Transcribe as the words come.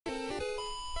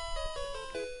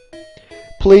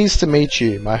pleased to meet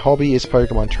you. My hobby is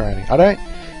Pokemon training. I don't...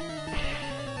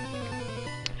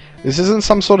 This isn't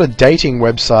some sort of dating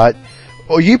website.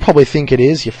 Or you probably think it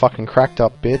is, you fucking cracked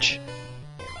up bitch.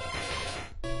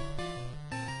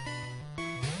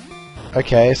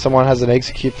 Okay, someone has an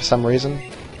execute for some reason.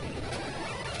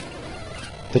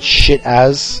 That's shit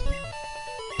as.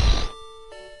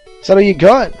 Is that all you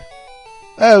got?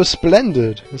 Oh,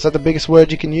 splendid. Is that the biggest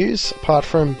word you can use, apart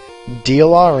from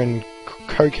dealer and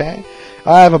cocaine?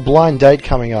 I have a blind date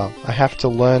coming up. I have to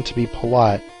learn to be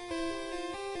polite.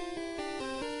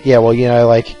 Yeah, well, you know,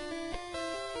 like...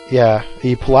 Yeah, are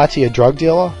you polite to your drug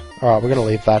dealer? Alright, we're gonna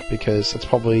leave that because it's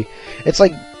probably... It's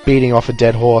like beating off a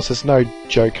dead horse. There's no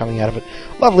joke coming out of it.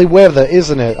 Lovely weather,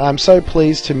 isn't it? I'm so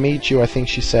pleased to meet you, I think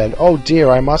she said. Oh dear,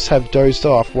 I must have dozed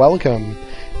off. Welcome.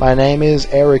 My name is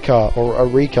Erica, or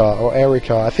Erika, or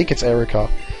Erica. I think it's Erica.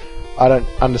 I don't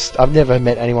understand. I've never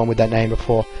met anyone with that name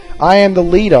before. I am the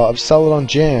leader of Celadon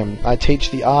Gym. I teach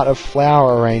the art of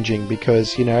flower arranging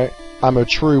because, you know, I'm a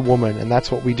true woman, and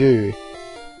that's what we do.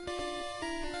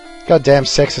 Goddamn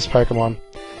sexist Pokemon.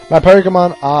 My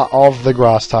Pokemon are of the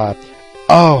grass type.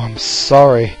 Oh, I'm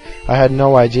sorry. I had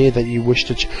no idea that you wished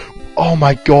to oh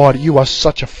my god, you are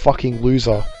such a fucking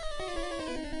loser.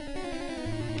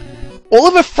 All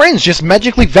of her friends just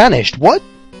magically vanished. What?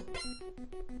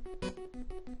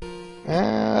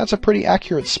 That's a pretty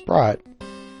accurate sprite.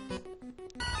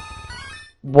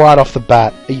 Right off the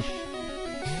bat.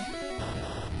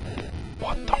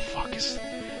 What the fuck is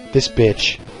this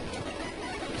bitch?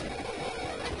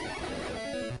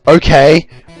 Okay,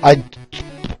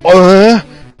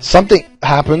 something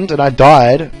happened and I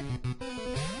died.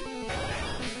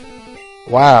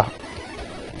 Wow.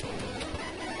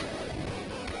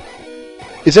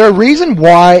 Is there a reason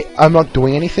why I'm not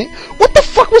doing anything? What the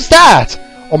fuck was that?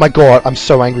 Oh my god, I'm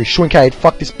so angry. Shrinkade,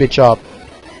 fuck this bitch up.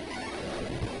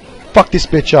 Fuck this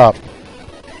bitch up.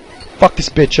 Fuck this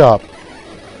bitch up.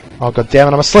 Oh god damn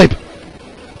it, I'm asleep.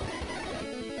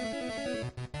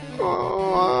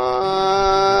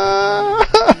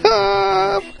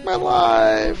 Fuck my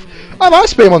life. I'm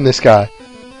ice beam on this guy.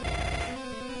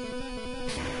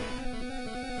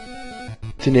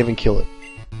 Didn't even kill it.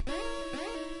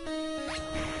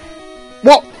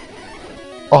 What?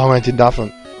 Oh man, I did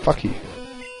nothing. Fuck you.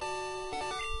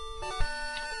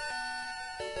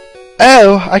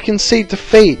 Oh, I concede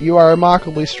defeat. You are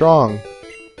remarkably strong.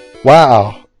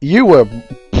 Wow. You're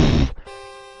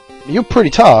pretty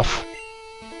tough.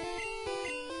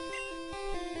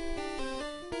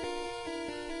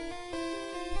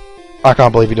 I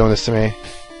can't believe you're doing this to me.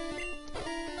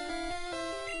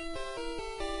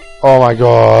 Oh my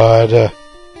god.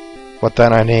 What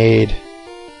then I need?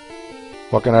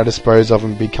 What can I dispose of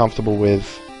and be comfortable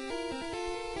with?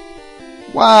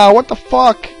 Wow, what the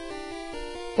fuck?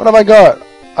 What have I got?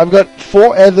 I've got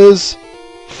 4 ethers,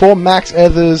 4 max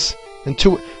ethers, and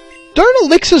 2... Don't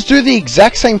elixirs do the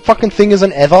exact same fucking thing as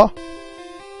an ether?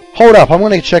 Hold up, I'm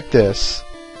gonna check this.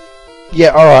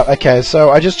 Yeah, alright, okay,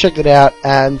 so I just checked it out,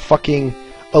 and fucking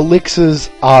elixirs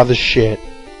are the shit.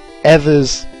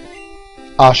 Ethers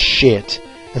are shit.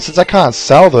 And since I can't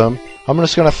sell them, I'm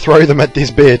just gonna throw them at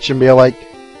this bitch and be like,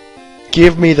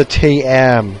 give me the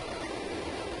TM.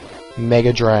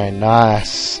 Mega Drain,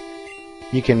 nice.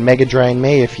 You can Mega Drain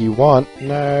me if you want.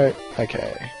 No,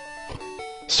 okay.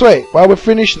 Sweet, well we're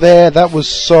finished there. That was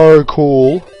so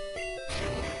cool.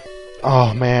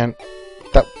 Oh man,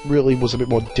 that really was a bit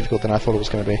more difficult than I thought it was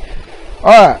going to be.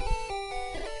 Alright.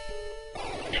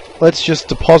 Let's just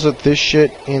deposit this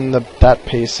shit in that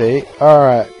PC.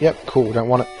 Alright, yep, cool, don't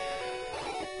want it.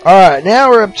 Alright, now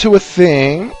we're up to a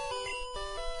thing.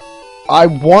 I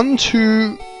want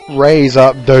to raise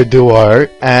up Doduo,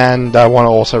 and I want to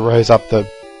also raise up the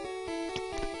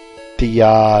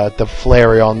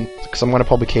Flareon, because I'm going to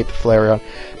probably keep the Flareon.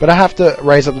 But I have to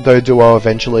raise up the Doduo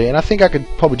eventually, and I think I could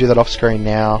probably do that off screen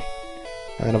now.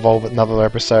 And then evolve it another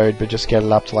episode, but just get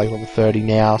it up to like level 30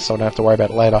 now, so I don't have to worry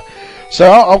about it later. So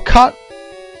I'll cut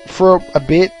for a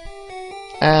bit,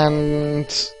 and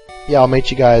yeah, I'll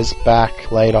meet you guys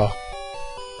back later.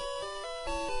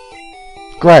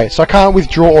 Great, so I can't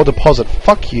withdraw or deposit.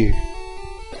 Fuck you.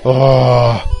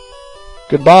 Oh.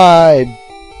 Goodbye,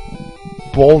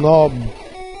 ball knob.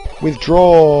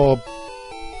 Withdraw.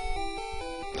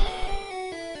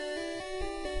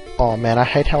 Oh man, I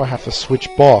hate how I have to switch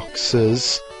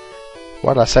boxes.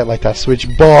 Why did I say it like that? Switch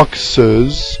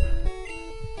boxes.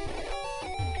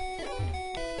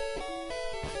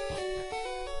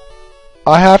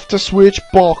 I have to switch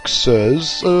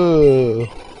boxes.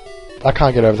 I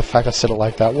can't get over the fact I said it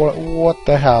like that. What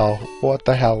the hell? What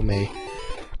the hell, me?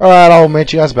 Alright, I'll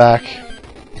meet you guys back.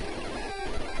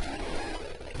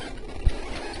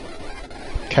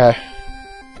 Okay.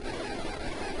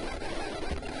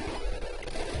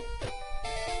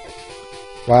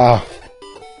 Wow.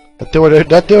 That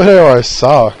dude hero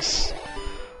sucks.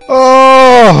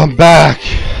 Oh, I'm back.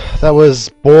 That was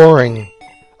boring.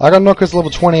 I got Knockers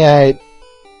level 28,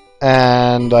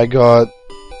 and I got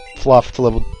Fluff to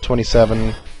level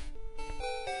 27,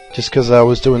 just because I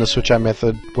was doing the switch out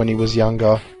method when he was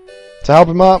younger. To help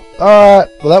him up? Alright,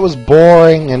 well that was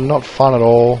boring and not fun at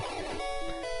all.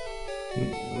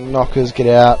 Knockers, get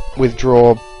out,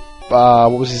 withdraw,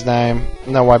 what was his name?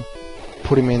 No, I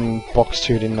put him in box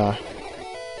 2, didn't I?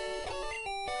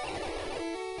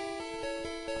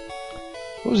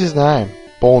 What was his name?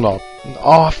 Ballknob.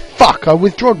 Oh, fuck! I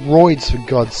withdrawed Roids, for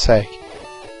God's sake.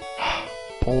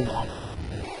 Ballknob.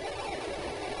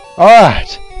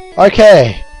 Alright.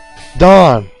 Okay.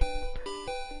 Done.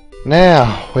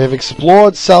 Now, we have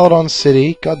explored Celadon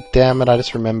City. God damn it, I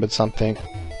just remembered something.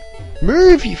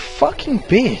 Move, you fucking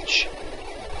bitch!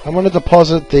 I'm gonna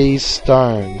deposit these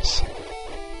stones.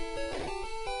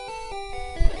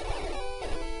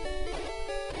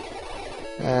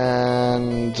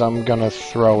 And I'm gonna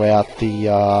throw out the,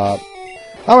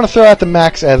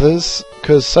 max ethers,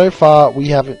 because so far we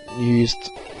haven't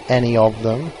used any of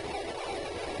them.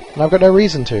 And I've got no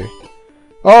reason to.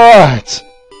 Alright!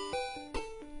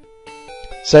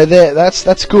 So there,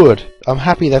 that's good. I'm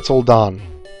happy that's all done.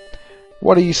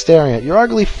 What are you staring at? Your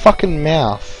ugly fucking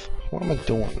mouth. What am I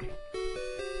doing?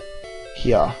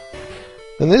 Here.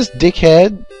 And this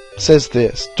dickhead says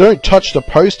this. Don't touch the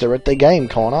poster at the game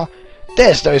corner.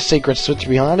 There's no secret switch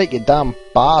behind it, you dumb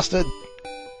bastard.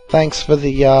 Thanks for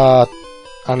the,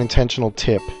 unintentional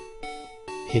tip.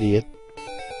 Idiot.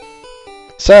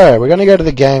 So, we're gonna go to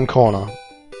the game corner.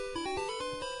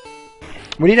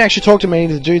 We didn't actually talk to many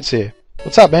of the dudes here.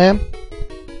 What's up, man?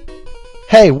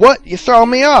 Hey, what? You're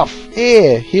throwing me off!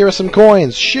 Here are some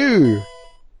coins. Shoo!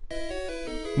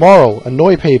 Moral,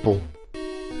 annoy people.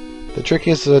 The trick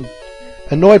is to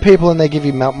annoy people and they give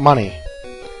you money.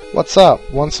 What's up?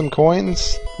 Want some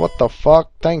coins? What the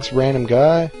fuck? Thanks, random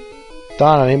guy.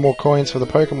 Darn, I need more coins for the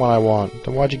Pokemon I want.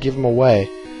 Then why'd you give them away?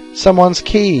 Someone's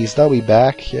keys. They'll be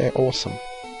back. Yeah, awesome.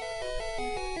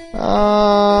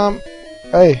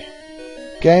 Hey.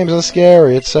 Games are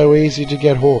scary. It's so easy to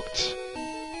get hooked.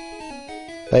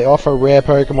 They offer rare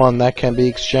Pokemon that can be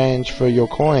exchanged for your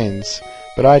coins,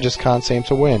 but I just can't seem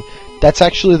to win. That's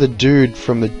actually the dude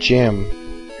from the gym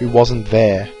who wasn't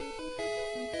there.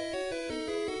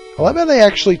 I love how they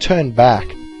actually turn back.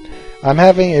 I'm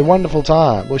having a wonderful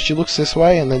time. Well, she looks this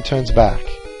way and then turns back.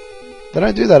 They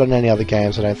don't do that in any other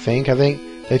games, I don't think. I think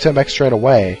they turn back straight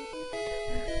away.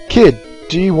 Kid,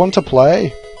 do you want to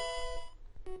play?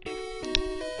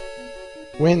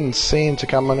 Wins seem to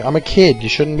come on. I'm a kid. You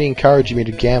shouldn't be encouraging me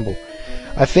to gamble.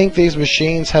 I think these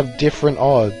machines have different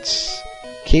odds.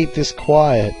 Keep this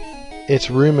quiet. It's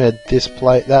rumored this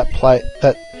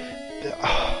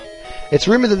It's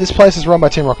rumored that this place is run by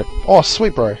Team Rocket. Oh,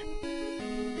 sweet, bro.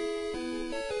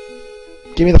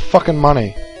 Give me the fucking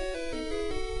money.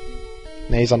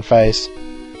 Knees on face.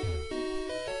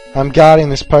 I'm guarding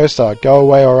this poster. Go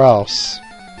away or else.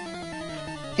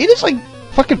 He just, like,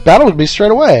 fucking battled me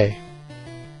straight away.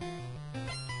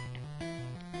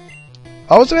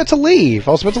 I was about to leave.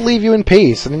 I was about to leave you in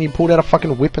peace, and then you pulled out a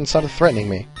fucking whip and started threatening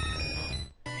me.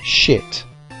 Shit.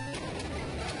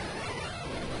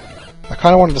 I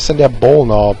kind of wanted to send out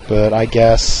Ballknob, but I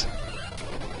guess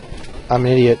I'm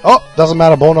an idiot. Oh, doesn't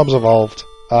matter. Ballknob's evolved.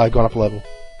 Gone up a level.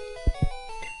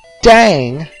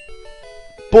 Dang!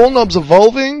 Ballknob's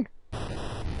evolving?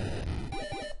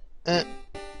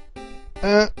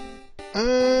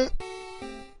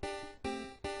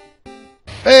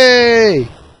 Hey!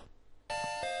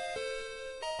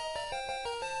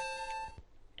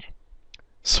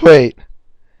 Sweet.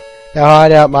 Our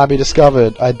hideout might be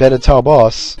discovered. I'd better tell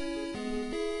boss.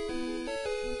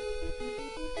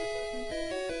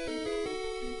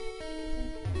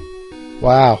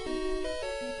 Wow.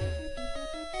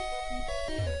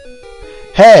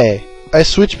 Hey! I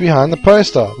switched behind the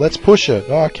poster. Let's push it.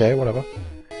 Oh, okay, whatever.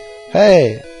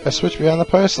 Hey! I switched behind the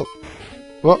poster.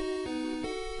 What?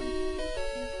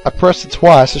 I pressed it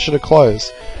twice. I should have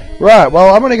closed. Right,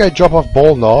 well, I'm gonna go drop off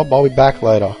Ballknob. I'll be back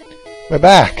later. We're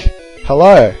back!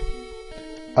 Hello!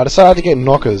 I decided to get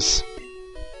Knockers.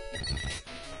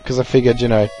 Because I figured, you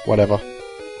know, whatever.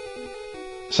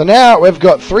 So now we've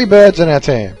got 3 birds in our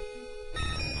team.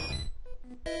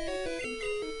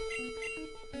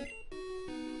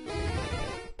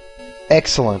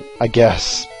 Excellent, I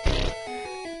guess.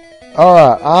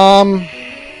 Alright,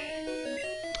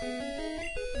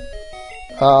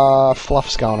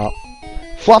 Fluff's going up.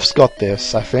 Fluff's got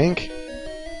this, I think.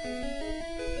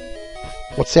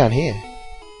 What's down here?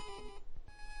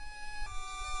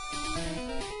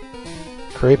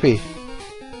 Creepy.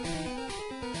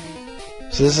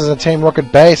 So this is a Team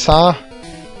Rocket base, huh?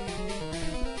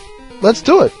 Let's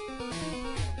do it!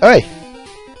 Hey!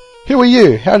 Who are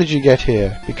you? How did you get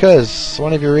here? Because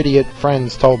one of your idiot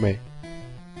friends told me.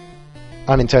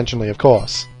 Unintentionally, of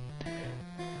course.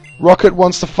 Rocket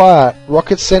wants to fight.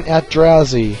 Rocket sent out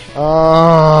Drowsy.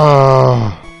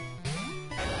 I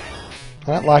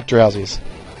don't like Drowsies.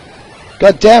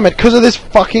 God damn it, because of this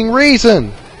fucking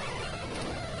reason!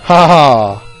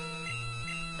 Haha!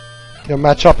 Your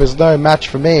matchup is no match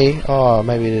for me. Oh,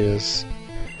 maybe it is.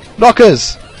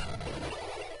 Knockers!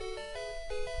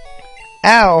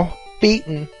 Ow!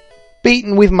 Beaten.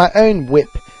 Beaten with my own whip.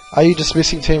 Are you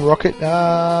dismissing Team Rocket?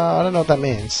 I don't know what that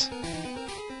means.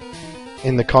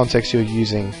 In the context you're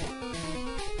using.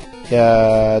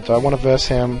 Yeah, do I want to verse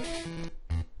him?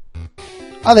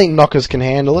 I think Knockers can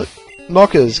handle it.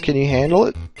 Knockers, can you handle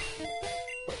it?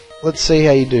 Let's see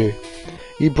how you do.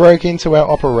 You broke into our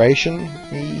operation?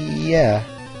 Yeah.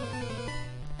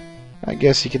 I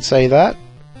guess you could say that.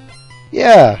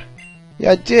 Yeah.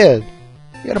 Yeah, I did.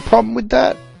 You had a problem with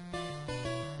that?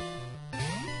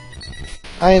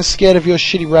 I ain't scared of your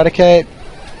shitty Raticate.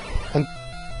 And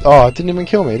oh, it didn't even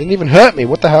kill me. It didn't even hurt me.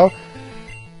 What the hell?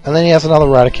 And then he has another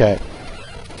Raticate.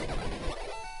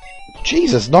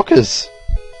 Jesus, Knockers.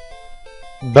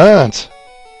 Burnt.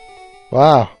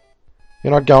 Wow. You're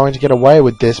not going to get away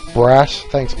with this, brat.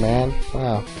 Thanks, man.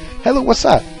 Wow. Hey, look, what's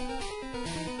that?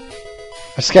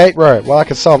 A skate rope. Well, I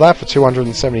could sell that for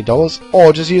 $270.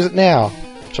 Or just use it now.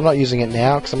 Which I'm not using it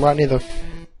now, because I'm right near the...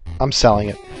 I'm selling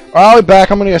it. Alright, I'll be back.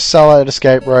 I'm going to go sell that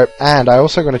escape rope. And I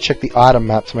also going to check the item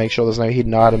map to make sure there's no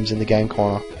hidden items in the game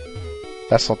corner.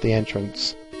 That's not the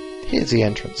entrance. Here's the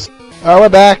entrance. Alright, we're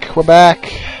back. We're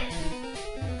back.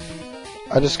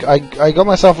 I got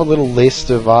myself a little list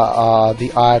of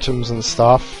the items and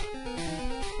stuff.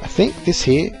 I think this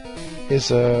here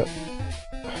is a...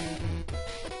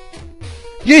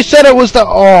 You said it was the...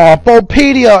 Oh,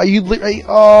 Bulbapedia!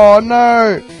 Oh,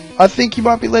 no! I think you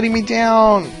might be letting me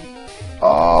down!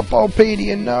 Oh,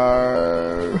 Bulbapedia,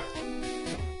 no!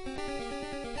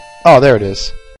 Oh, there it is.